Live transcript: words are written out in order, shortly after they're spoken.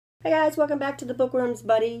Hi guys, welcome back to the Bookworms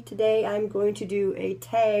Buddy. Today I'm going to do a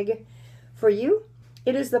tag for you.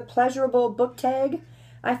 It is the Pleasurable Book Tag.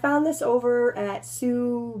 I found this over at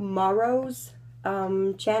Sue Morrow's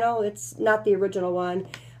channel. It's not the original one.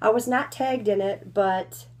 I was not tagged in it,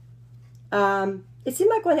 but it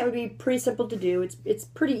seemed like one that would be pretty simple to do. It's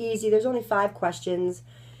pretty easy. There's only 5 questions,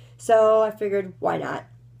 so I figured why not.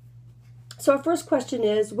 So our first question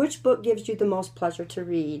is, which book gives you the most pleasure to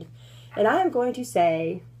read? And I am going to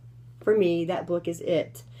say, for me, that book is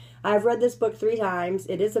it. I've read this book 3 times.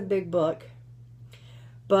 It is a big book,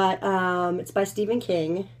 but it's by Stephen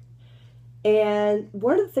King. And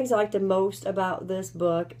one of the things I like the most about this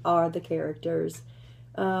book are the characters.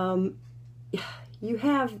 You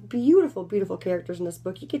have beautiful, beautiful characters in this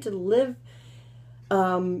book. You get to live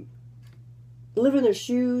in their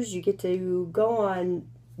shoes. You get to go on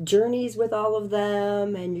journeys with all of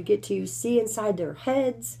them, and you get to see inside their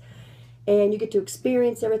heads. And you get to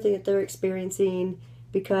experience everything that they're experiencing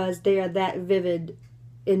because they are that vivid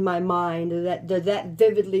in my mind. They're that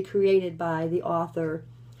vividly created by the author.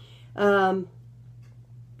 I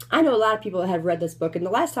know a lot of people have read this book, and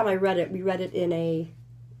the last time I read it, we read it in a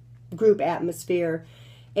group atmosphere.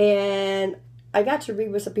 And I got to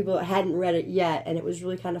read with some people that hadn't read it yet, and it was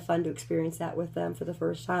really kind of fun to experience that with them for the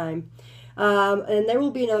first time. And there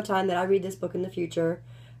will be no time that I read this book in the future.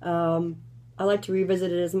 I like to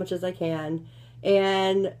revisit it as much as I can.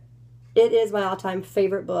 And it is my all-time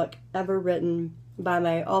favorite book ever written by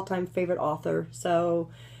my all-time favorite author.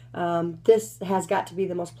 So this has got to be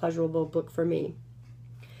the most pleasurable book for me.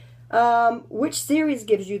 Which series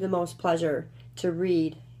gives you the most pleasure to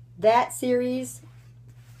read? That series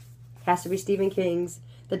has to be Stephen King's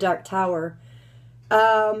The Dark Tower.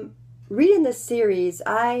 Reading this series,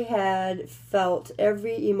 I had felt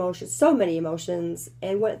every emotion, so many emotions,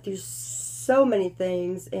 and went through so many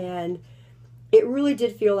things, and it really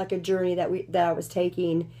did feel like a journey that I was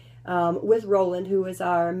taking with Roland, who is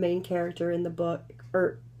our main character in the book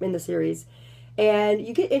or in the series. And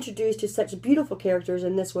you get introduced to such beautiful characters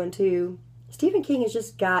in this one too. Stephen King has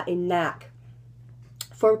just got a knack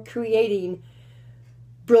for creating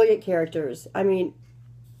brilliant characters. I mean,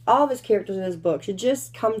 all of his characters in his books should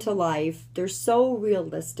just come to life. They're so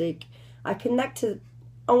realistic. I connect to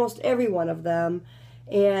almost every one of them.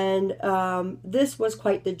 And this was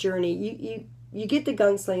quite the journey. You get the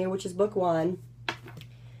Gunslinger, which is book 1.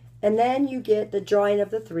 And then you get the Drawing of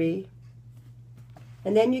the Three.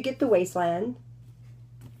 And then you get the Wasteland,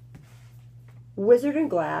 Wizard and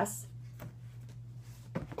Glass,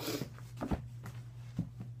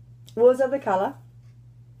 Woods of the Color,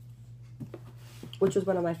 which was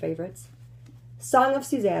one of my favorites, Song of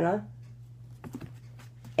Susanna,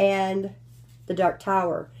 and The Dark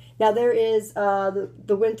Tower. Now there is the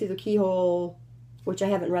Wind Through the Keyhole, which I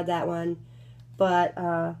haven't read that one, but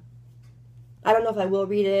I don't know if I will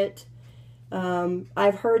read it.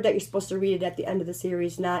 I've heard that you're supposed to read it at the end of the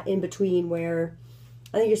series, not in between, where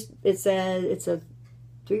I think it's a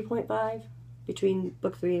 3.5 between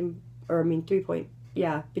book 3 and, or I mean 3 point,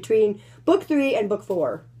 yeah, between book 3 and book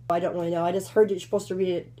 4. I don't really know. I just heard that you're supposed to read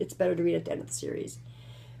it. It's better to read it at the end of the series.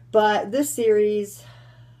 But this series,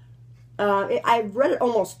 I've read it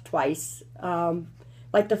almost twice.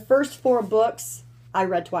 Like the first 4 books, I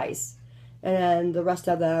read twice. And the rest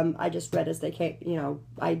of them, I just read as they came. You know,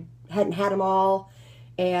 I hadn't had them all.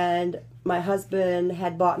 And my husband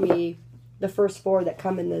had bought me the first 4 that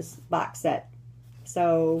come in this box set.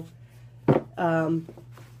 So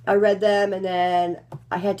I read them, and then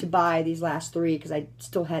I had to buy these last 3 because I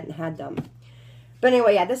still hadn't had them. But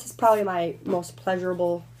anyway, yeah, this is probably my most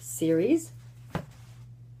pleasurable series.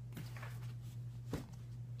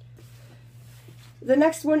 The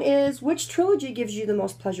next one is, which trilogy gives you the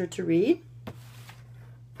most pleasure to read?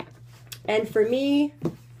 And for me,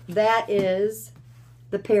 that is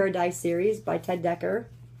the Paradise series by Ted Dekker.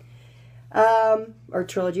 Or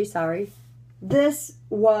trilogy, sorry. This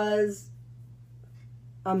was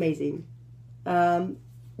amazing. You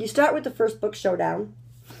start with the first book, Showdown.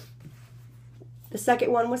 The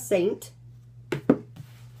second one was Saint.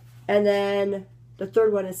 And then the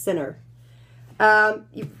third one is Sinner.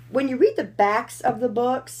 When you read the backs of the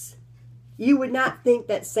books, you would not think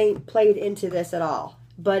that Saint played into this at all.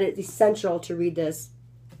 But it's essential to read this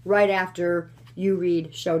right after you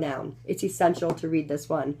read Showdown. It's essential to read this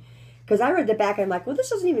one. Because I read the back and I'm like, well, this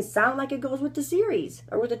doesn't even sound like it goes with the series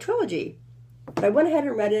or with the trilogy. But I went ahead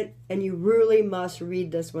and read it, and you really must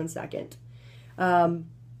read this one second.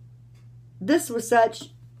 This was such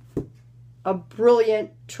a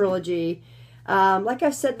brilliant trilogy. Like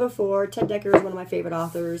I've said before, Ted Dekker is one of my favorite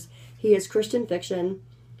authors. He is Christian fiction.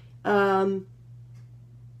 But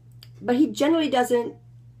he generally doesn't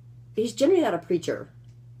he's generally not a preacher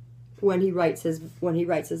when he writes his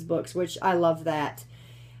books, which I love that.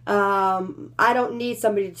 I don't need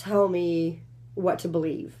somebody to tell me what to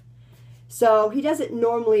believe. So he doesn't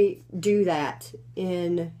normally do that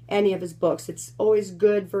in any of his books. It's always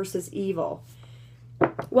good versus evil.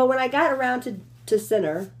 Well, when I got around to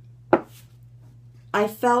Sinner, I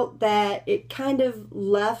felt that it kind of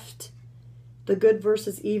left the good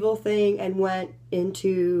versus evil thing and went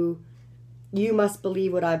into you must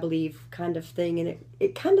believe what I believe kind of thing. And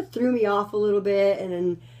it kind of threw me off a little bit,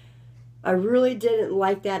 and I really didn't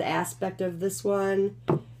like that aspect of this one.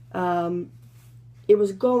 It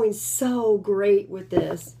was going so great with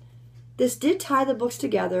this. This did tie the books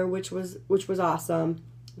together, which was awesome,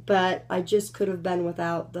 but I just could have been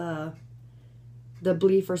without the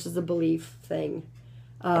belief versus the belief thing,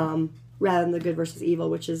 rather than the good versus evil,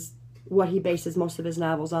 which is what he bases most of his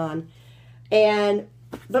novels on.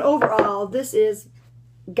 But overall, this is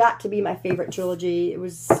got to be my favorite trilogy. It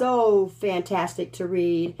was so fantastic to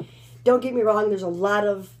read. Don't get me wrong, there's a lot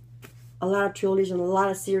of trilogies and a lot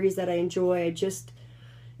of series that I enjoy.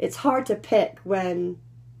 It's hard to pick when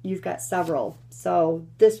you've got several. So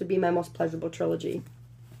this would be my most pleasurable trilogy.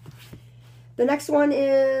 The next one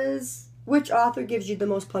is, which author gives you the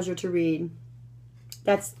most pleasure to read?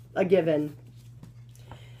 That's a given.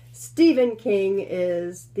 Stephen King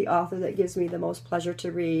is the author that gives me the most pleasure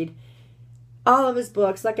to read. All of his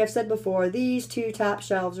books, like I've said before, these two top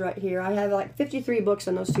shelves right here, I have like 53 books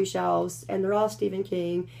on those two shelves, and they're all Stephen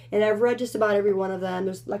King, and I've read just about every one of them.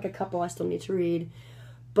 There's like a couple I still need to read,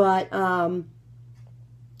 but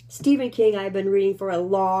Stephen King I've been reading for a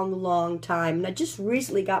long, long time, and I just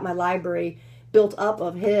recently got my library built up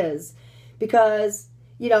of his, because,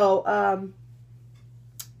 you know,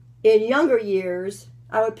 in younger years,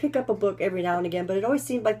 I would pick up a book every now and again, but it always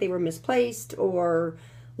seemed like they were misplaced or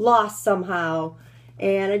lost somehow,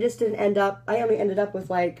 and I just didn't end up, I only ended up with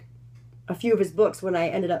like a few of his books when I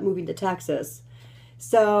ended up moving to Texas.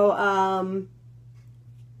 So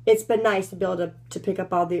it's been nice to be able to pick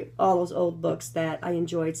up all those old books that I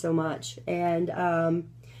enjoyed so much, and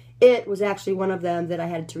it was actually one of them that I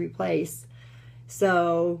had to replace,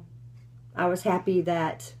 so I was happy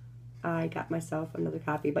that I got myself another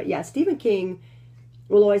copy. But yeah, Stephen King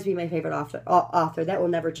will always be my favorite author. That will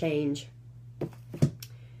never change.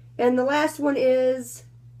 And the last one is,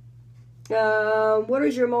 what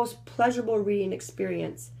is your most pleasurable reading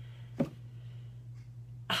experience?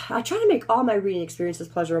 I try to make all my reading experiences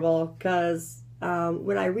pleasurable, because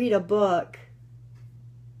when I read a book,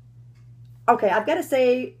 okay, I've got to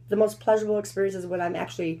say the most pleasurable experience is when I'm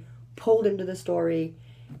actually pulled into the story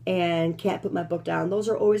and can't put my book down. Those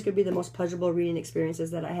are always going to be the most pleasurable reading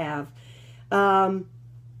experiences that I have.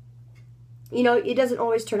 You know, it doesn't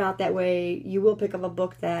always turn out that way. You will pick up a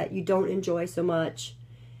book that you don't enjoy so much,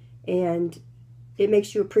 and it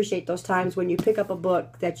makes you appreciate those times when you pick up a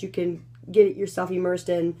book that you can get yourself immersed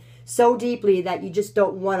in so deeply that you just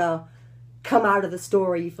don't want to come out of the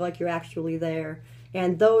story. You feel like you're actually there.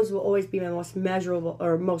 And those will always be my most measurable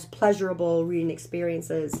or most pleasurable reading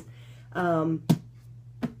experiences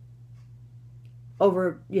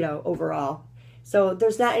overall. So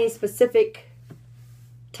there's not any specific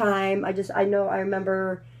time. I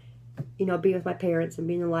remember, being with my parents and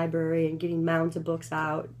being in the library and getting mounds of books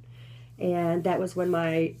out. And that was when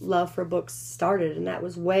my love for books started. And that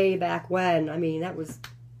was way back when. I mean, that was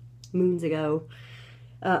moons ago.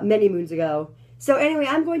 Many moons ago. So anyway,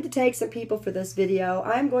 I'm going to take some people for this video.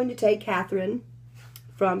 I'm going to take Catherine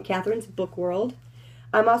from Catherine's Book World.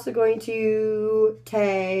 I'm also going to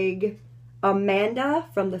tag Amanda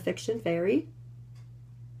from The Fiction Fairy.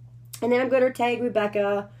 And then I'm going to tag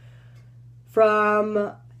Rebecca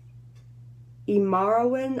from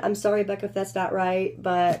Imarwin. I'm sorry, Rebecca, if that's not right,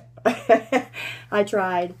 but I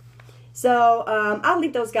tried. So I'll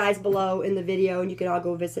link those guys below in the video, and you can all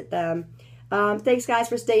go visit them. Thanks, guys,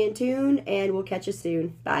 for staying tuned, and we'll catch you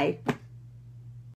soon. Bye.